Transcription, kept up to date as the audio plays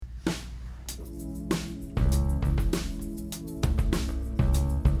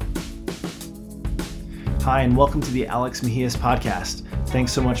Hi, and welcome to the Alex Mejias podcast.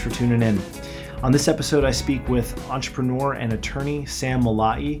 Thanks so much for tuning in. On this episode, I speak with entrepreneur and attorney Sam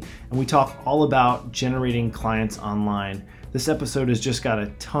Malai, and we talk all about generating clients online. This episode has just got a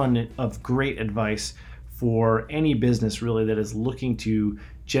ton of great advice for any business really that is looking to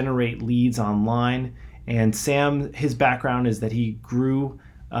generate leads online. And Sam, his background is that he grew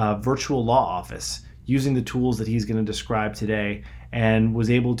a virtual law office using the tools that he's going to describe today, and was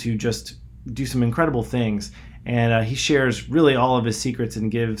able to just do some incredible things. And he shares really all of his secrets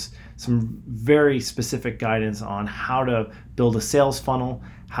and gives some very specific guidance on how to build a sales funnel,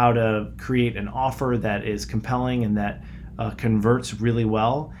 how to create an offer that is compelling and that converts really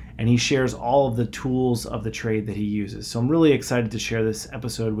well. And he shares all of the tools of the trade that he uses. So I'm really excited to share this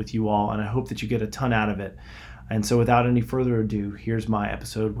episode with you all, and I hope that you get a ton out of it. And so without any further ado, here's my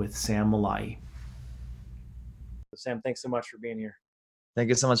episode with Sam Malai. Sam, thanks so much for being here. Thank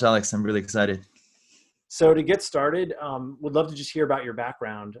you so much, Alex. I'm really excited. So to get started, would love to just hear about your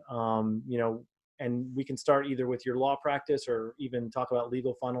background, and we can start either with your law practice or even talk about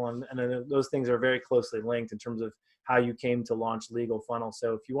Legal Funnel. And those things are very closely linked in terms of how you came to launch Legal Funnel.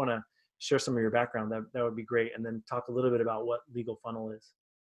 So if you want to share some of your background, that would be great. And then talk a little bit about what Legal Funnel is.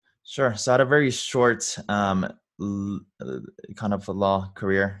 Sure. So I had a very short kind of a law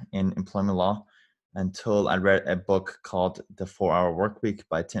career in employment law until I read a book called The 4-Hour Workweek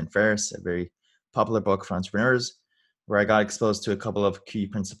by Tim Ferriss, a very popular book for entrepreneurs, where I got exposed to a couple of key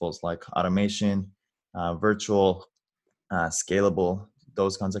principles like automation, virtual, scalable,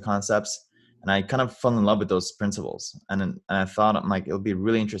 those kinds of concepts. And I kind of fell in love with those principles. And I thought, I'm like, it would be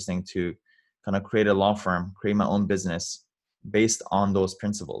really interesting to kind of create a law firm, create my own business based on those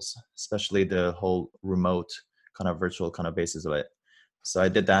principles, especially the whole remote kind of virtual kind of basis of it. So I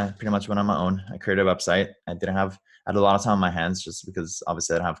did that, pretty much went on my own. I created a website. I had a lot of time on my hands just because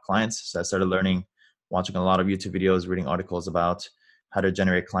obviously I don't have clients. So I started learning, watching a lot of YouTube videos, reading articles about how to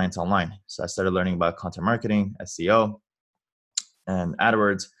generate clients online. So I started learning about content marketing, SEO, and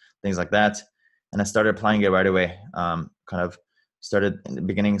AdWords, things like that. And I started applying it right away.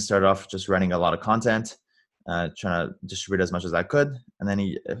 Started off just writing a lot of content, trying to distribute as much as I could. And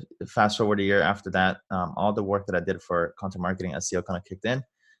then fast forward a year after that, all the work that I did for content marketing, SEO kind of kicked in,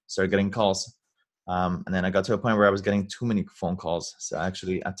 started getting calls. And then I got to a point where I was getting too many phone calls. So I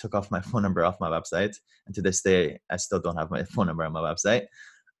took off my phone number off my website. And to this day, I still don't have my phone number on my website.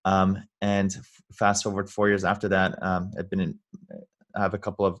 And fast forward 4 years after that, I have a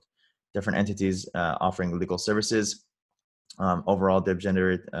couple of different entities offering legal services. Overall, they've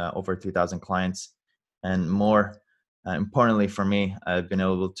generated over 3,000 clients. And more importantly for me, I've been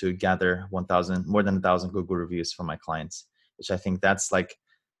able to gather more than 1,000 Google reviews from my clients, which I think that's like,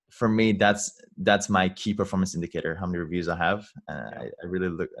 for me, that's my key performance indicator, how many reviews I have. I really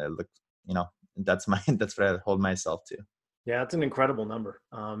look, that's what I hold myself to. Yeah, it's an incredible number.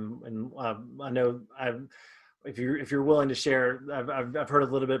 I know if you're willing to share, I've heard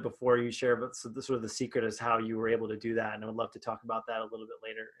a little bit before you share, but so the sort of the secret is how you were able to do that. And I would love to talk about that a little bit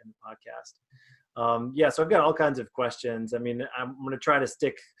later in the podcast. So I've got all kinds of questions. I mean, I'm going to try to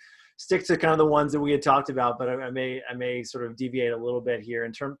stick to kind of the ones that we had talked about, but I may sort of deviate a little bit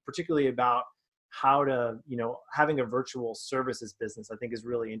here particularly about how to, having a virtual services business, I think is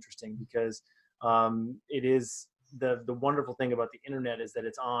really interesting because, it is the wonderful thing about the internet is that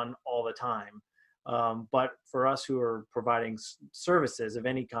it's on all the time. But for us who are providing services of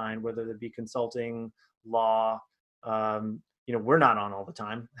any kind, whether it be consulting, law, we're not on all the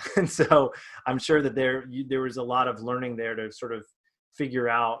time. And so I'm sure that there was a lot of learning there to sort of figure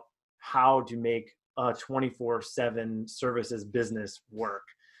out how to make a 24/7 services business work.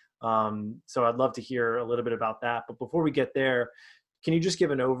 So I'd love to hear a little bit about that. But before we get there, can you just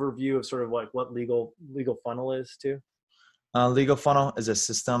give an overview of sort of like what Legal Funnel is too? Legal Funnel is a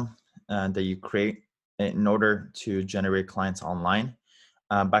system that you create in order to generate clients online.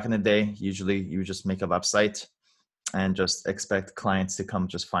 Back in the day, usually you just make a website and just expect clients to come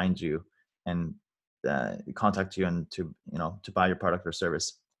just find you and contact you and to buy your product or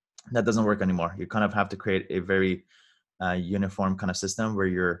service. That doesn't work anymore. You kind of have to create a very uniform kind of system where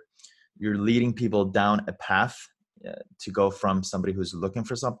you're leading people down a path to go from somebody who's looking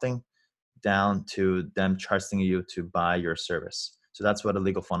for something down to them trusting you to buy your service. So that's what a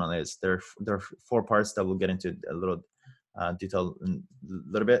legal funnel is. There are 4 parts that we'll get into a little detail in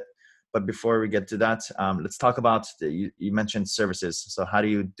a little bit. But before we get to that, let's talk about, you mentioned services. So how do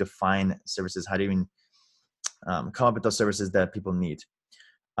you define services? How do you come up with those services that people need?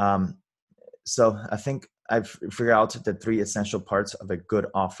 So I think I've figured out the 3 essential parts of a good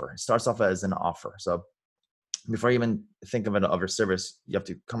offer. It starts off as an offer. So before you even think of an offer service, you have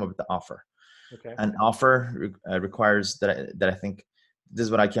to come up with the offer. Okay. An offer requires that I think this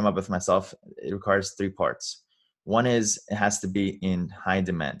is what I came up with myself. It requires three parts. One is it has to be in high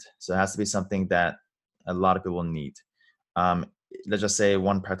demand. So it has to be something that a lot of people need. Um, let's just say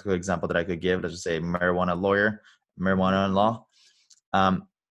one practical example that I could give. Let's just say marijuana lawyer, marijuana in law. Um,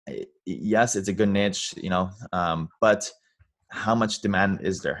 yes, it's a good niche, but how much demand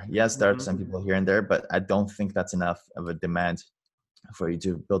is there? Yes, there are Mm-hmm. some people here and there, but I don't think that's enough of a demand for you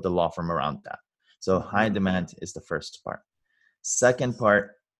to build a law firm around that. So high Mm-hmm. demand is the first part. Second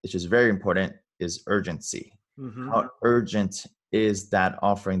part, which is very important, is urgency. Mm-hmm. How urgent is that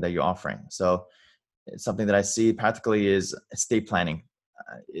offering that you're offering? So it's something that I see practically is estate planning.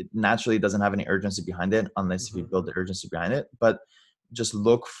 It naturally doesn't have any urgency behind it unless if you Mm-hmm. build the urgency behind it. But just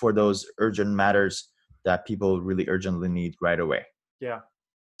look for those urgent matters that people really urgently need right away. Yeah.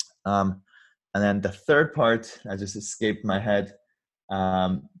 Um, and then the third part, I just escaped my head.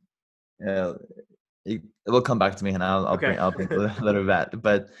 Um, uh, it will come back to me, and Okay. I'll bring a little bit back.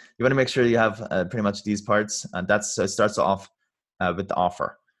 But you want to make sure you have pretty much these parts. That's so it starts off with the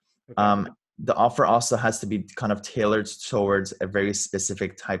offer. Okay. The offer also has to be kind of tailored towards a very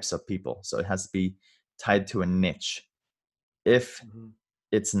specific types of people. So it has to be tied to a niche. If Mm-hmm.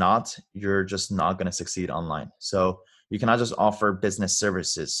 it's not, you're just not going to succeed online. So you cannot just offer business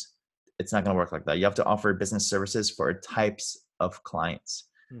services. It's not going to work like that. You have to offer business services for types of clients.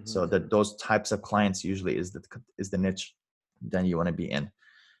 Mm-hmm. So that those types of clients usually is the niche then you want to be in.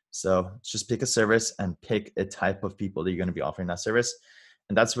 So just pick a service and pick a type of people that you're going to be offering that service.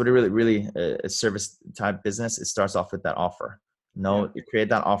 And that's what really a service type business. It starts off with that offer. Yeah. You create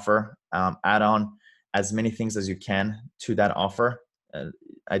that offer, add on as many things as you can to that offer. Uh,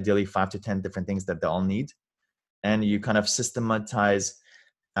 Ideally 5 to 10 different things that they all need. And you kind of systematize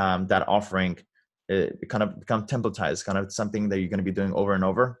that offering. It kind of become templatized, kind of something that you're going to be doing over and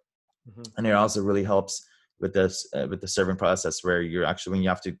over. Mm-hmm. And it also really helps with this with the serving process where you're actually when you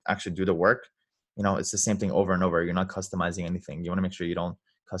have to actually do the work, it's the same thing over and over. You're not customizing anything. You want to make sure you don't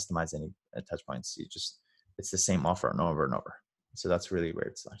customize any touch points. It's the same offer and over and over. So that's really where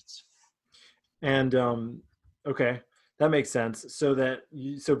it starts. And okay, that makes sense.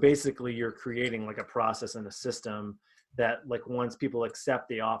 So basically you're creating like a process and a system that like once people accept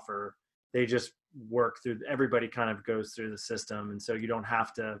the offer, they just work through, everybody kind of goes through the system. And so you don't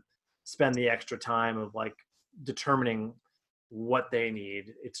have to spend the extra time of like determining what they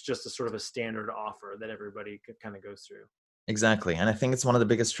need. It's just a sort of a standard offer that everybody kind of goes through. Exactly. And I think it's one of the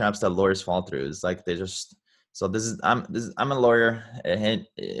biggest traps that lawyers fall through is like they just so I'm a lawyer.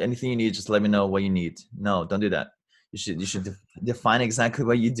 Anything you need, just let me know what you need. No, don't do that. You should define exactly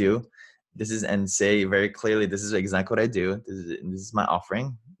what you do. And say very clearly, this is exactly what I do. This is my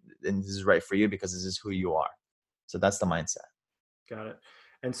offering, and this is right for you because this is who you are. So that's the mindset. Got it.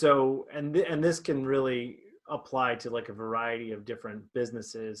 And so, and this can really apply to like a variety of different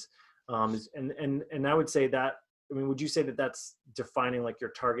businesses. And I would say that, I mean, would you say that that's defining like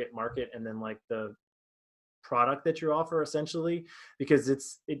your target market and then like the product that you offer essentially? Because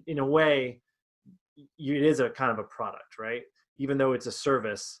in a way, it is a kind of a product, right? Even though it's a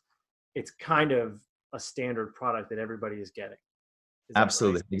service, it's kind of a standard product that everybody is getting. Is that right?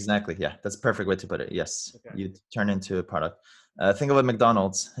 Absolutely. Exactly. Yeah. That's a perfect way to put it. Yes. Okay. You turn into a product. Think of a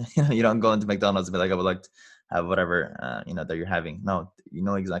McDonald's. You don't go into McDonald's and be like, I would like to have whatever, that you're having. No, you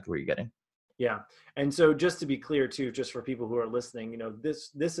know exactly what you're getting. Yeah. And so just to be clear too, just for people who are listening,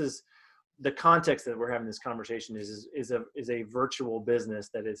 this is the context that we're having this conversation is a virtual business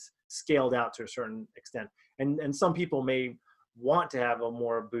that is scaled out to a certain extent. And some people may want to have a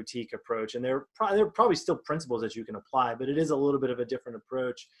more boutique approach, and there are probably still principles that you can apply, but it is a little bit of a different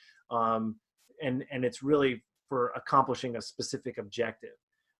approach. And it's really for accomplishing a specific objective.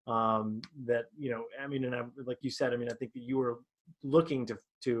 That, I mean, and like you said, I mean, I think that you were looking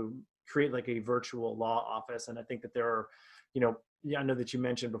to create like a virtual law office. And I think that there are, yeah, I know that you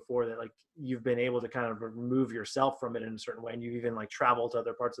mentioned before that like you've been able to kind of remove yourself from it in a certain way, and you've even like traveled to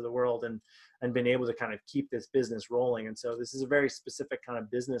other parts of the world and been able to kind of keep this business rolling. And so this is a very specific kind of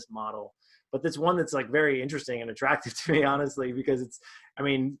business model, but it's one that's like very interesting and attractive to me, honestly, because I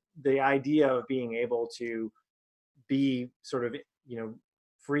mean, the idea of being able to be sort of,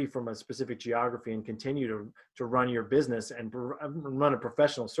 free from a specific geography and continue to run your business and run a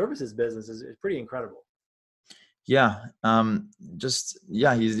professional services business is pretty incredible. Yeah. You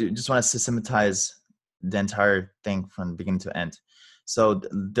just want to systematize the entire thing from beginning to end. So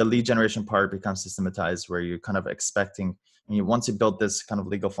the lead generation part becomes systematized where you're kind of expecting, and once you build this kind of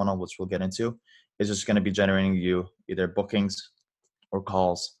legal funnel, which we'll get into, it's just going to be generating you either bookings or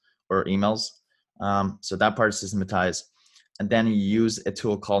calls or emails. So that part is systematized. And then you use a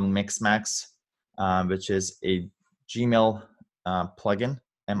tool called Mixmax which is a Gmail plugin.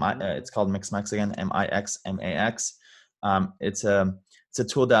 Mhm. It's called Mixmax again, Mixmax. It's a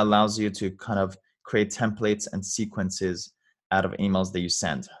tool that allows you to kind of create templates and sequences out of emails that you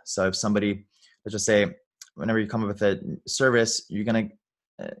send. So if somebody, let's just say, whenever you come up with a service, you're gonna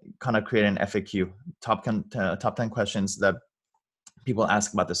kind of create an FAQ, top 10 questions that people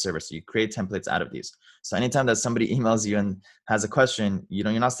ask about the service. So you create templates out of these. So anytime that somebody emails you and has a question,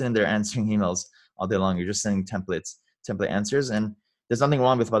 you're not sitting there answering emails all day long. You're just sending template answers. And there's nothing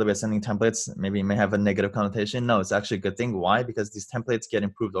wrong with, by the way, sending templates. Maybe it may have a negative connotation. No, it's actually a good thing. Why? Because these templates get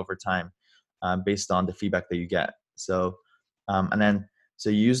improved over time based on the feedback that you get. So, so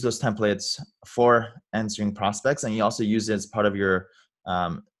you use those templates for answering prospects, and you also use it as part of your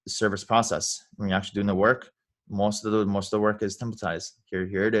service process when you're actually doing the work. Most of the work is templatized.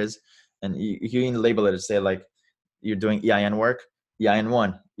 Here it is, and you can label it and say like you're doing EIN work, EIN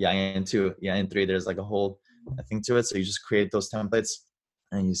 1, EIN 2, EIN 3. There's like a whole thing to it. So you just create those templates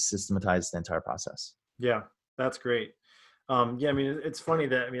and you systematize the entire process. Yeah, that's great. Yeah, I mean, it's funny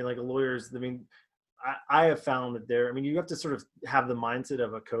that, I mean, like lawyers, I mean, I have found that I mean, you have to sort of have the mindset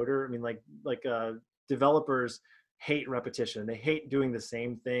of a coder. I mean, developers hate repetition. They hate doing the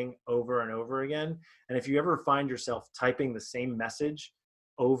same thing over and over again. And if you ever find yourself typing the same message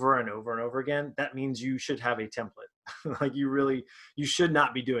over and over and over again, that means you should have a template. Like you should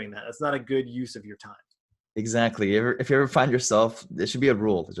not be doing that. That's not a good use of your time. Exactly. If you ever find yourself, there should be a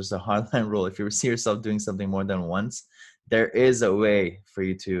rule, just a hardline rule. If you see yourself doing something more than once, there is a way for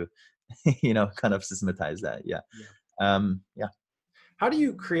you to, kind of systematize that. Yeah. Yeah. Yeah. How do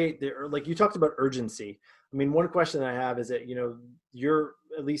you create like you talked about urgency? I mean, one question that I have is that, you're,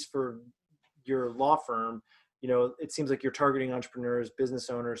 at least for your law firm, it seems like you're targeting entrepreneurs, business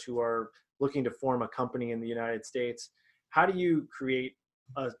owners who are looking to form a company in the United States. How do you create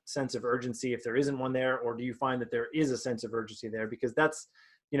a sense of urgency if there isn't one there, or do you find that there is a sense of urgency there? Because that's,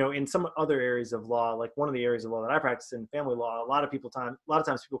 in some other areas of law, like one of the areas of law that I practice in, family law, a lot of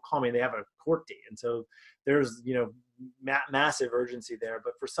times people call me and they have a court date. And so there's, massive urgency there.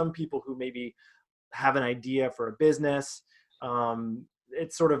 But for some people who maybe have an idea for a business,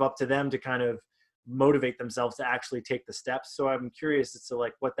 it's sort of up to them to kind of motivate themselves to actually take the steps. So I'm curious as to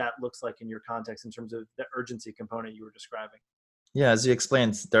like what that looks like in your context in terms of the urgency component you were describing. Yeah, as you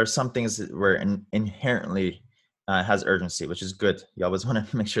explained, there are some things where inherently has urgency, which is good. You always want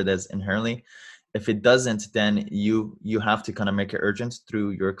to make sure that's inherently. If it doesn't, then you have to kind of make it urgent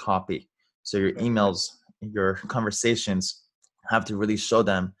through your copy. So your emails, your conversations have to really show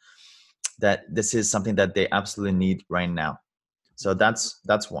them that this is something that they absolutely need right now. So that's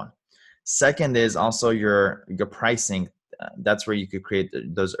one. Second is also your pricing. That's where you could create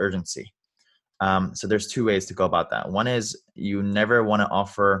those urgency. So there's two ways to go about that. One is you never want to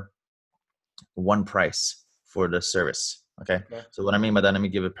offer one price for the service. Okay. So what I mean by that, let me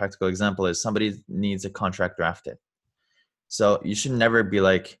give a practical example, is somebody needs a contract drafted. So you should never be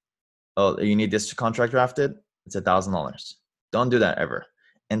like, oh, you need this contract drafted, it's $1,000. Don't do that ever.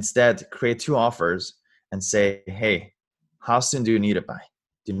 Instead, create two offers and say, hey, how soon do you need it by?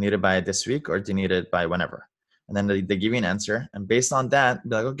 Do you need it by this week, or do you need it by whenever? And then they give you an answer. And based on that,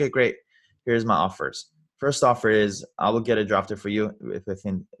 be like, okay, great. Here's my offers. First offer is I will get it drafted for you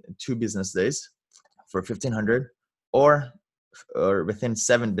within 2 business days for $1,500, or within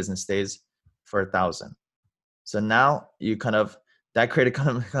 7 business days for $1,000. So now you that created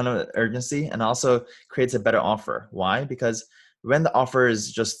kind of urgency, and also creates a better offer. Why? Because when the offer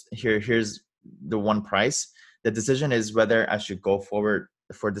is just here's the one price, the decision is whether I should go forward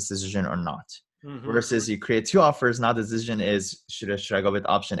for this decision or not. Mm-hmm. Versus you create 2 offers, now the decision is should I go with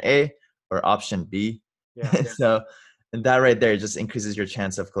option A or option B? Yeah. So that right there just increases your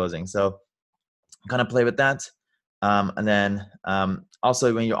chance of closing. So kind of play with that. And then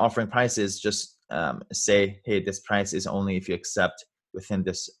also when you're offering prices, just say, hey, this price is only if you accept within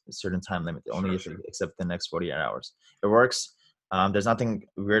this certain time limit, only if you accept the next 48 hours. It works. There's nothing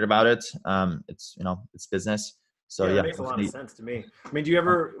weird about it. It's, it's business. So yeah, it makes a lot of sense to me.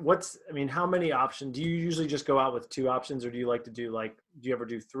 I mean, how many options? Do you usually just go out with 2 options, or do you like to do do you ever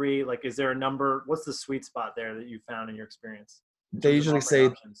do 3? Like, is there a number? What's the sweet spot there that you found in your experience? They usually say,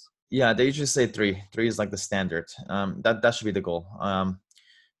 they usually say 3. 3 is like the standard. That should be the goal.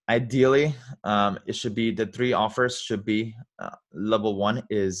 Ideally, it should be the 3 offers should be level 1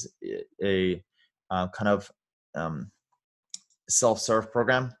 is a kind of self-serve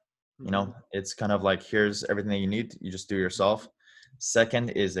program. It's kind of like, here's everything that you need, you just do yourself.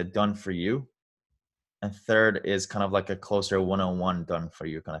 Second is a done for you, and third is kind of like a closer one-on-one done for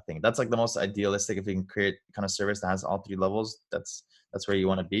you kind of thing. That's like the most idealistic. If you can create kind of service that has all 3 levels, that's where you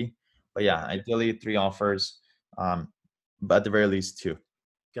want to be. But yeah, ideally 3 offers, but at the very least 2.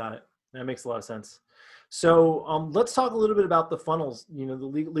 Got it. That makes a lot of sense. So let's talk a little bit about the funnels. The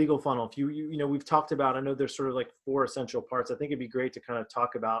legal funnel. If we've talked about. I know there's sort of like 4 essential parts. I think it'd be great to kind of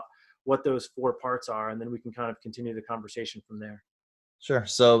talk about what those 4 parts are, and then we can kind of continue the conversation from there. Sure.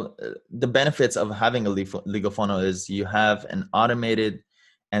 So the benefits of having a legal funnel is you have an automated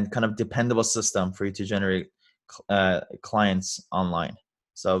and kind of dependable system for you to generate clients online.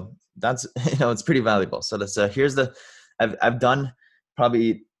 So that's it's pretty valuable. So I've done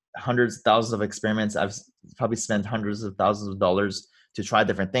probably hundreds of thousands of experiments. I've probably spent hundreds of thousands of dollars to try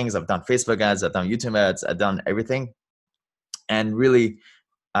different things. I've done Facebook ads, I've done YouTube ads, I've done everything, and really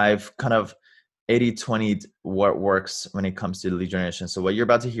I've kind of 80-20 what works when it comes to lead generation. So what you're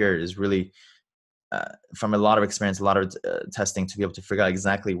about to hear is really from a lot of experience, a lot of testing to be able to figure out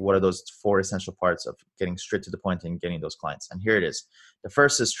exactly what are those 4 essential parts of getting straight to the point and getting those clients. And here it is. The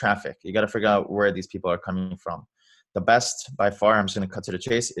first is traffic. You got to figure out where these people are coming from. The best by far, I'm just going to cut to the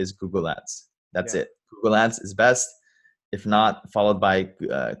chase, is Google Ads. That's it. Google Ads is best, if not followed by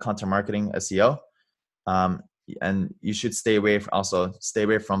content marketing, SEO. And you should stay away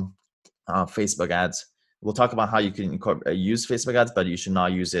from Facebook ads. We'll talk about how you can use Facebook ads, but you should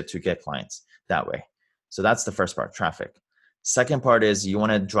not use it to get clients that way. So that's the first part, traffic. Second part is you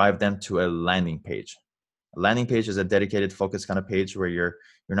want to drive them to a landing page. A landing page is a dedicated, focused kind of page where you're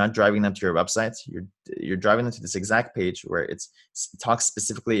not driving them to your website. You're driving them to this exact page where it talks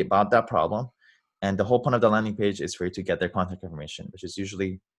specifically about that problem. And the whole point of the landing page is for you to get their contact information, which is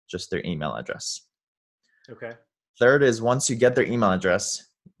usually just their email address. Okay. Third is once you get their email address,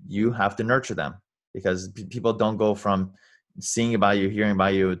 you have to nurture them, because people don't go from seeing about you, hearing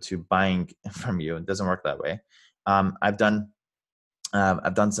about you, to buying from you. It doesn't work that way. I've done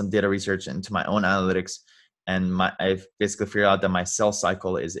some data research into my own analytics, and I've basically figured out that my sales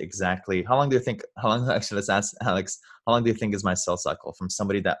cycle is exactly actually, let's ask Alex, how long do you think is my sales cycle from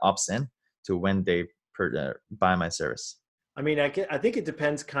somebody that opts in to when they buy my service? I mean, I think it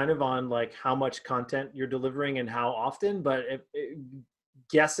depends kind of on like how much content you're delivering and how often, but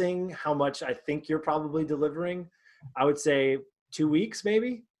guessing how much I think you're probably delivering, I would say 2 weeks,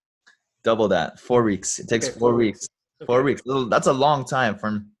 maybe. Double that, 4 weeks. It takes 4 weeks. Okay. 4 weeks. That's a long time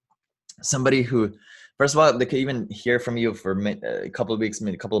from somebody who, first of all, they could even hear from you for a couple of weeks,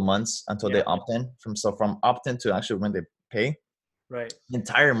 maybe a couple of months until they opt in. From opt in to actually when they pay, right?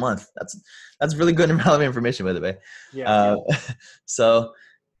 Entire month. That's really good and relevant information, by the way. Yeah.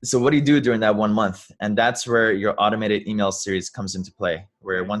 So what do you do during that 1 month? And that's where your automated email series comes into play,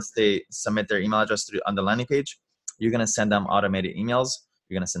 where once they submit their email address on the landing page, you're going to send them automated emails.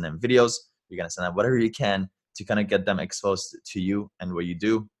 You're going to send them videos. You're going to send them whatever you can to kind of get them exposed to you and what you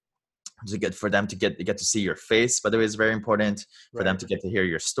do, for them to get to see your face. By the way, is very important for them to get to hear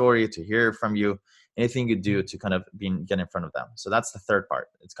your story, to hear from you, anything you do to kind of get in front of them. So that's the third part.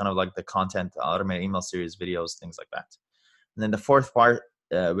 It's kind of like the content, automated email series, videos, things like that. And then the fourth part,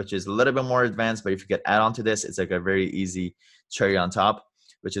 which is a little bit more advanced, but if you could add on to this, it's like a very easy cherry on top,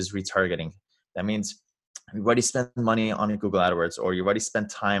 which is retargeting. That means you've already spent money on Google AdWords, or you've already spent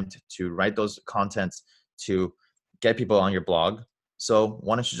time to write those contents to get people on your blog. So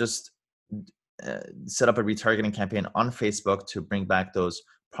why don't you just set up a retargeting campaign on Facebook to bring back those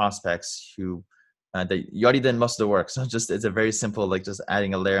prospects who that you already did most of the work. So it's a very simple, like just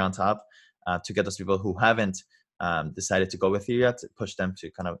adding a layer on top to get those people who haven't decided to go with you yet, to push them to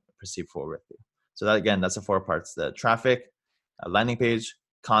kind of proceed forward with you. So that, again, that's the 4 parts: the traffic, landing page,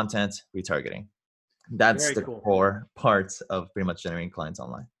 content, retargeting. That's very cool. 4 parts of pretty much generating clients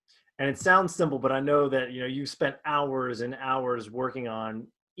online. And it sounds simple, but I know that you spent hours and hours working on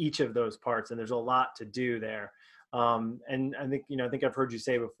each of those parts, and there's a lot to do there. And I think I've heard you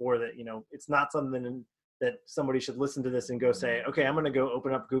say before that it's not something that somebody should listen to this and go say, okay, I'm going to go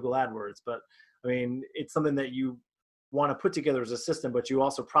open up Google AdWords. But I mean, it's something that you want to put together as a system, but you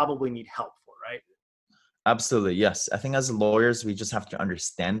also probably need help for, right? Absolutely, yes. I think as lawyers, we just have to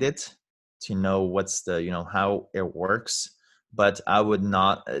understand it to know what's how it works. But I would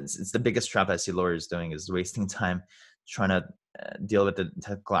not. It's the biggest trap I see lawyers doing, is wasting time trying to deal with the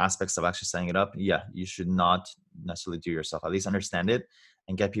technical aspects of actually setting it up. Yeah, you should not necessarily do yourself. At least understand it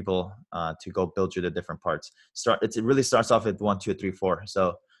and get people to go build you the different parts. It really starts off with 1, 2, 3, 4.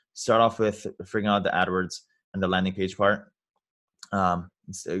 So start off with figuring out the AdWords and the landing page part, and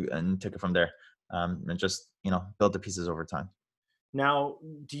take it from there, and just build the pieces over time. Now,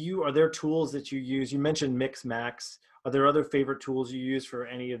 are there tools that you use? You mentioned Mixmax. Are there other favorite tools you use for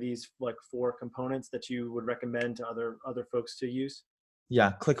any of these like 4 components that you would recommend to other folks to use?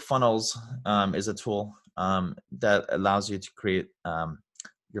 Yeah, ClickFunnels is a tool that allows you to create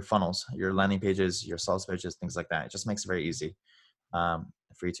your funnels, your landing pages, your sales pages, things like that. It just makes it very easy for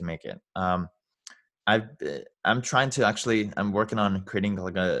you to make it. I'm trying to I'm working on creating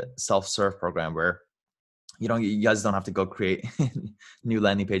like a self-serve program where you guys don't have to go create new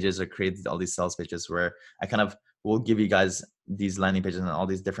landing pages or create all these sales pages, where I kind of will give you guys these landing pages and all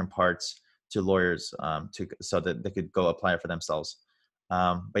these different parts to lawyers so that they could go apply it for themselves.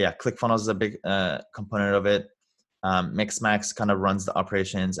 But yeah, ClickFunnels is a big component of it. Mixmax kind of runs the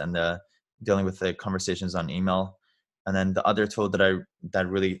operations and the dealing with the conversations on email. And then the other tool that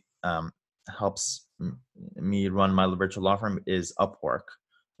really helps me run my virtual law firm is Upwork.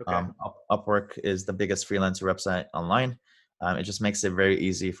 Okay. Upwork is the biggest freelancer website online. It just makes it very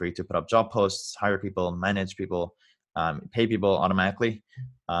easy for you to put up job posts, hire people, manage people, pay people automatically.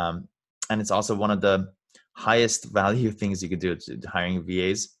 And it's also one of the highest value things you could do to hiring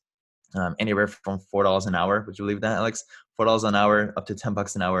VAs. Anywhere from $4 an hour. Would you believe that, Alex? $4 an hour up to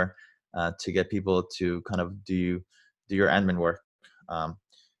 $10 an hour to get people to kind of do your admin work.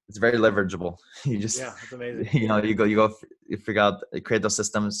 It's very leverageable. You just, that's amazing. you figure out, create those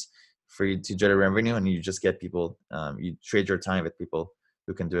systems for you to generate revenue, and you just get people, you trade your time with people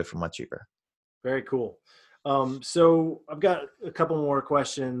who can do it for much cheaper. Very cool. So I've got a couple more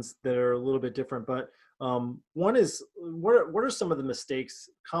questions that are a little bit different, but one is, what are some of the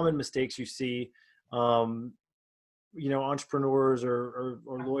common mistakes you see, entrepreneurs or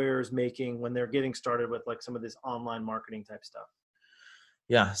lawyers making when they're getting started with like some of this online marketing type stuff?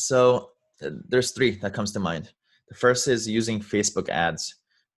 Yeah. So there's three that comes to mind. The first is using Facebook ads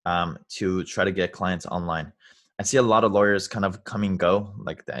to try to get clients online. I see a lot of lawyers kind of come and go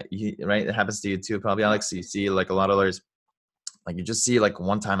like that, right? It happens to you too, probably, Alex. You see like a lot of lawyers, like you just see like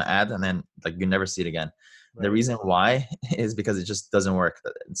one time ad and then like you never see it again. Right. The reason why is because it just doesn't work.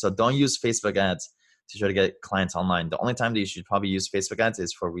 So don't use Facebook ads to try to get clients online. The only time that you should probably use Facebook ads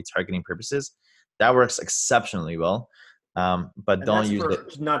is for retargeting purposes. That works exceptionally well. But don't use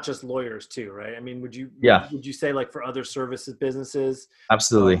it. Not just lawyers too, right? I mean, would you say like for other services businesses,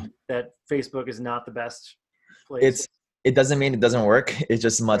 absolutely, that Facebook is not the best place? It doesn't mean it doesn't work. It's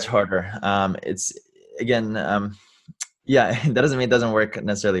just much harder. It's again, that doesn't mean it doesn't work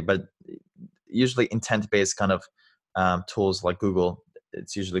necessarily, but usually intent-based kind of tools like Google,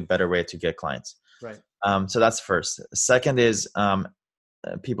 it's usually a better way to get clients. Right. So that's first. Second is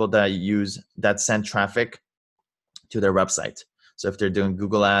people that send traffic to their website. So if they're doing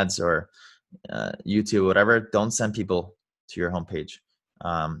Google ads or YouTube, whatever, don't send people to your homepage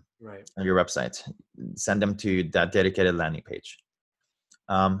on your website. Send them to that dedicated landing page.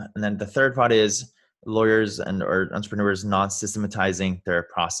 And then the third part is lawyers or entrepreneurs not systematizing their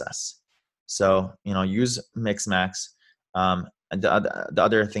process. So, use Mixmax. And the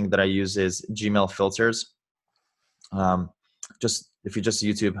other thing that I use is Gmail filters. If you just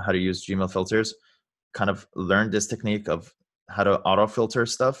YouTube how to use Gmail filters, kind of learn this technique of how to auto filter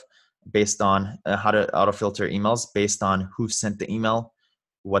stuff based on how to auto filter emails based on who sent the email,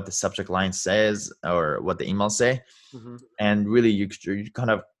 what the subject line says, or what the emails say. Mm-hmm. And really you kind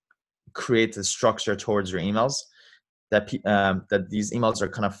of create a structure towards your emails that these emails are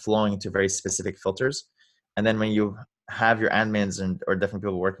kind of flowing into very specific filters. And then when you have your admins or different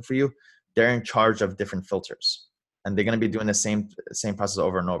people working for you, they're in charge of different filters. And they're going to be doing the same process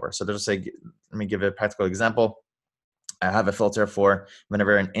over and over. So they'll just say, let me give you a practical example. I have a filter for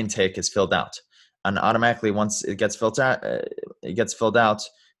whenever an intake is filled out. And automatically, once it gets filled out,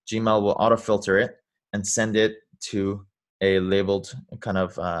 Gmail will auto filter it and send it to a labeled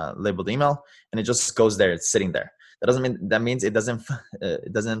email, and it just goes there. It's sitting there. That means it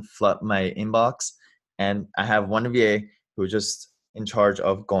doesn't flood my inbox. And I have one VA who just in charge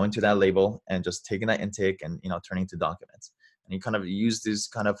of going to that label and just taking that intake and turning to documents. And you kind of use these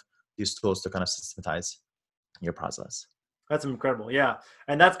tools to kind of systematize your process. That's incredible. Yeah.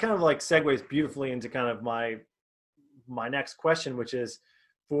 And that's kind of like segues beautifully into kind of my next question, which is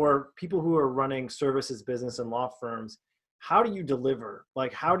for people who are running services business and law firms, how do you deliver?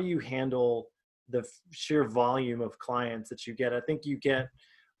 Like, how do you handle the sheer volume of clients that you get? I think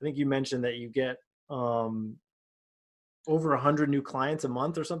you mentioned that you get over 100 new clients a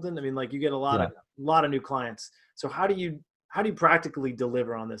month or something. I mean, like you get a lot of new clients. So how do you practically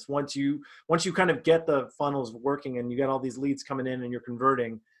deliver on this? Once you kind of get the funnels working and you get all these leads coming in and you're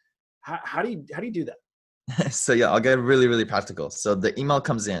converting, how do you do that? So I'll get really, really practical. So the email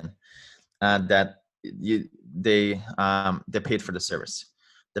comes in that they paid for the service.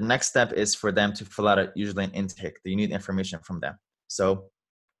 The next step is for them to fill out usually an intake. You need information from them. So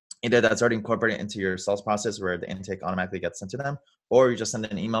either that's already incorporated into your sales process where the intake automatically gets sent to them, or you just send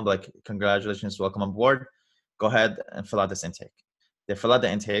an email like, congratulations, welcome on board. Go ahead and fill out this intake. They fill out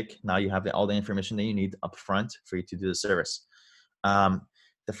the intake. Now you have all the information that you need up front for you to do the service.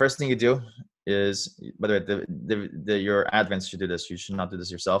 The first thing you do is, by the way, your admins should do this. You should not do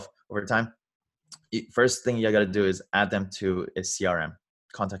this yourself over time. First thing you got to do is add them to a CRM,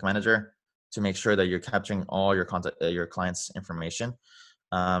 contact manager, to make sure that you're capturing all your your clients' information.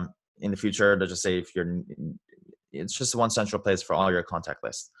 In the future, let's just say it's just one central place for all your contact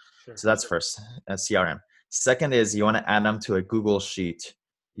lists. Sure. So that's first, CRM. Second is you want to add them to a Google Sheet.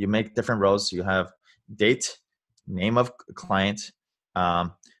 You make different rows. You have date, name of client,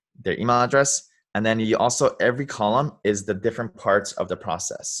 their email address, and then you also, every column is the different parts of the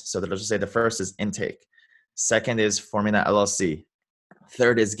process. So let's just say the first is intake. Second is forming an LLC.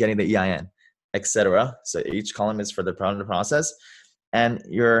 Third is getting the EIN, etc. So each column is for the part of the process. And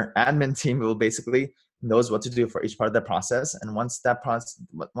your admin team will basically knows what to do for each part of the process. And once that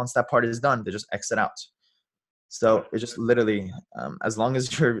part is done, they just exit out. So it just literally, as long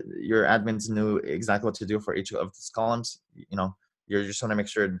as your admins knew exactly what to do for each of these columns, you're just want to make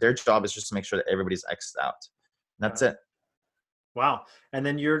sure their job is just to make sure that everybody's X'd out. And that's it. Wow. And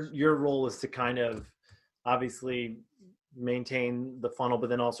then your role is to kind of obviously maintain the funnel, but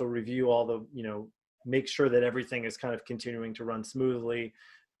then also review all the, make sure that everything is kind of continuing to run smoothly,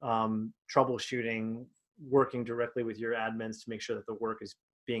 troubleshooting, working directly with your admins to make sure that the work is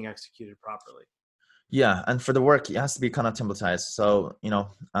being executed properly. Yeah. And for the work, it has to be kind of templatized. So,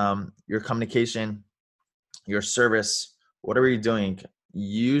 your communication, your service, whatever you're doing,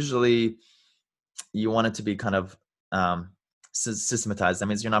 usually you want it to be kind of systematized. That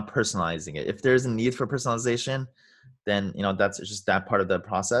means you're not personalizing it. If there's a need for personalization, then that's just that part of the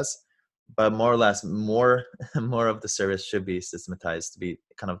process. But more or less, more of the service should be systematized, to be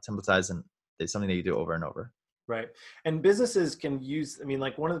kind of templatized, and it's something that you do over and over. Right. And businesses can use,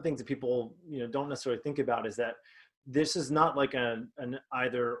 like one of the things that people, don't necessarily think about is that this is not like an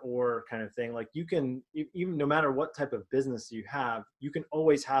either or kind of thing. Like you can, even no matter what type of business you have, you can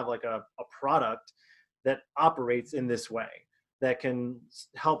always have like a product that operates in this way that can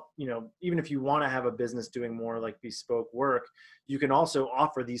help, even if you want to have a business doing more like bespoke work, you can also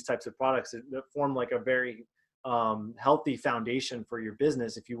offer these types of products that form like a very healthy foundation for your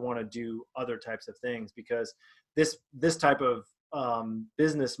business if you want to do other types of things, because this type of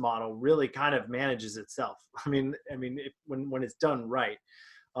business model really kind of manages itself. when it's done right.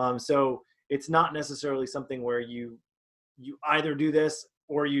 So it's not necessarily something where you either do this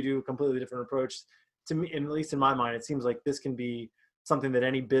or you do a completely different approach. To me, at least in my mind, it seems like this can be something that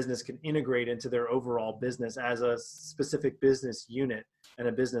any business can integrate into their overall business as a specific business unit and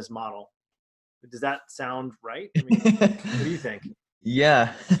a business model. Does that sound right? What do you think?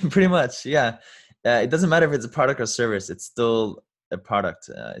 Yeah, pretty much. Yeah. It doesn't matter if it's a product or service. It's still a product.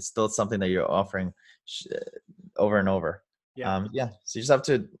 It's still something that you're offering over and over. Yeah. So you just have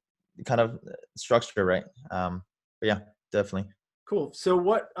to kind of structure, right? But yeah, definitely. Cool. So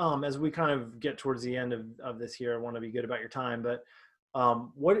what, as we kind of get towards the end of this here, I want to be good about your time, but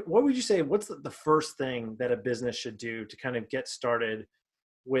what would you say, what's the first thing that a business should do to kind of get started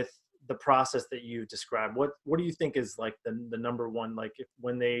with the process that you described? What do you think is like the number one, like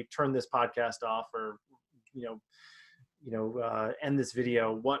when they turn this podcast off or, end this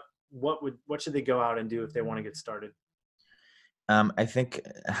video, what should they go out and do if they want to get started? I think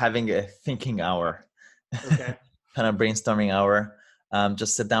having a thinking hour, okay. kind of brainstorming hour,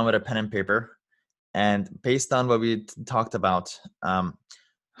 just sit down with a pen and paper, and based on what we talked about,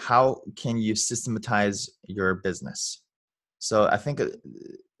 how can you systematize your business? So I think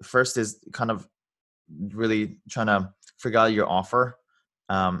first is kind of really trying to figure out your offer.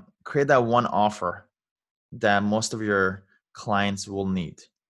 Create that one offer that most of your clients will need.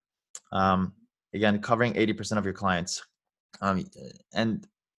 Again, covering 80% of your clients. And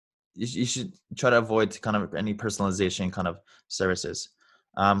you should try to avoid kind of any personalization kind of services.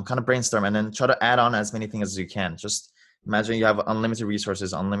 Kind of brainstorm and then try to add on as many things as you can. Just imagine you have unlimited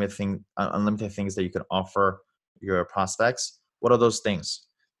resources, unlimited things that you can offer your prospects. What are those things?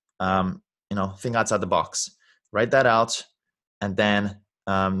 Think outside the box. Write that out, and then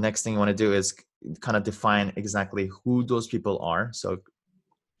next thing you want to do is kind of define exactly who those people are. So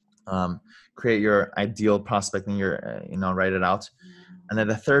create your ideal prospect and write it out. And then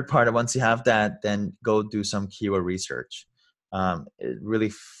the third part, once you have that, then go do some keyword research. Really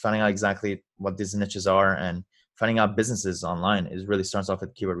finding out exactly what these niches are and finding out businesses online is really starts off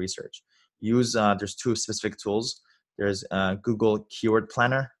with keyword research. There's two specific tools. There's Google Keyword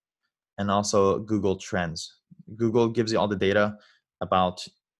Planner and also Google Trends. Google gives you all the data about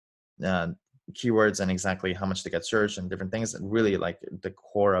keywords and exactly how much they get searched and different things. And really, like the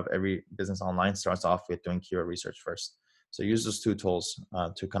core of every business online starts off with doing keyword research first. So use those two tools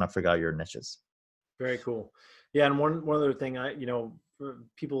to kind of figure out your niches. Very cool. Yeah, and one other thing,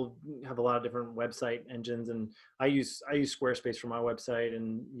 people have a lot of different website engines, and I use Squarespace for my website,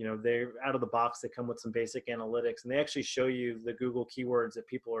 and they're out of the box. They come with some basic analytics, and they actually show you the Google keywords that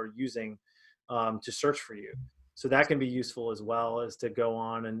people are using to search for you. So that can be useful, as well as to go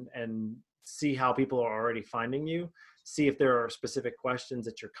on and see how people are already finding you, see if there are specific questions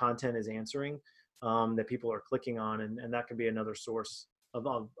that your content is answering that people are clicking on, and that can be another source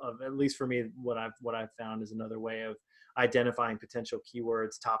of at least for me, what I've found is another way of identifying potential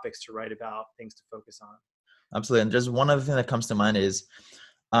keywords, topics to write about, things to focus on. Absolutely. And just one other thing that comes to mind is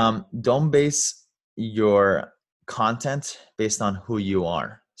don't base your content based on who you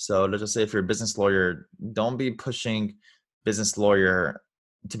are. So let's just say if you're a business lawyer, don't be pushing business lawyer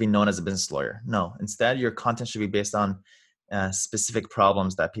to be known as a business lawyer. No, instead your content should be based on specific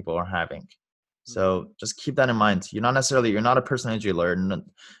problems that people are having. So just keep that in mind. You're not a personal injury lawyer.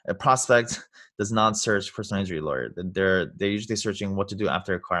 A prospect does not search personal injury lawyer. They're usually searching what to do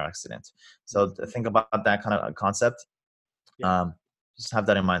after a car accident. So think about that kind of concept. Yeah. Just have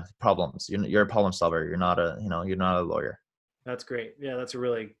that in mind. Problems. You're a problem solver. You're not a lawyer. That's great. Yeah, that's a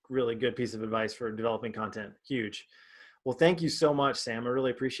really, really good piece of advice for developing content. Huge. Well, thank you so much, Sam. I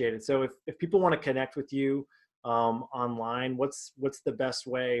really appreciate it. So if people want to connect with you online, what's the best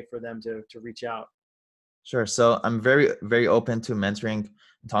way for them to reach out? Sure. So I'm very, very open to mentoring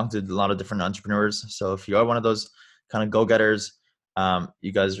and talking to a lot of different entrepreneurs. So if you are one of those kind of go-getters,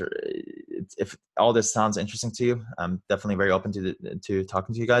 you guys are, if all this sounds interesting to you, I'm definitely very open to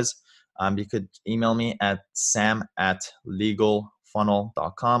talking to you guys. You could email me at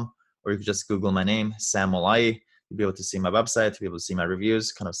sam@legalfunnel.com, or you could just Google my name, Sam Molai. You'll be able to see my website, to be able to see my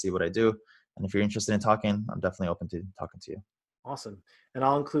reviews, kind of see what I do. And if you're interested in talking, I'm definitely open to talking to you. Awesome. And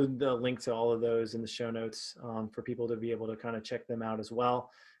I'll include the link to all of those in the show notes for people to be able to kind of check them out as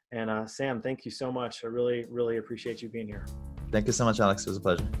well. And Sam, thank you so much. I really, really appreciate you being here. Thank you so much, Alex. It was a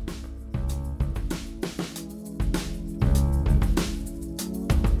pleasure.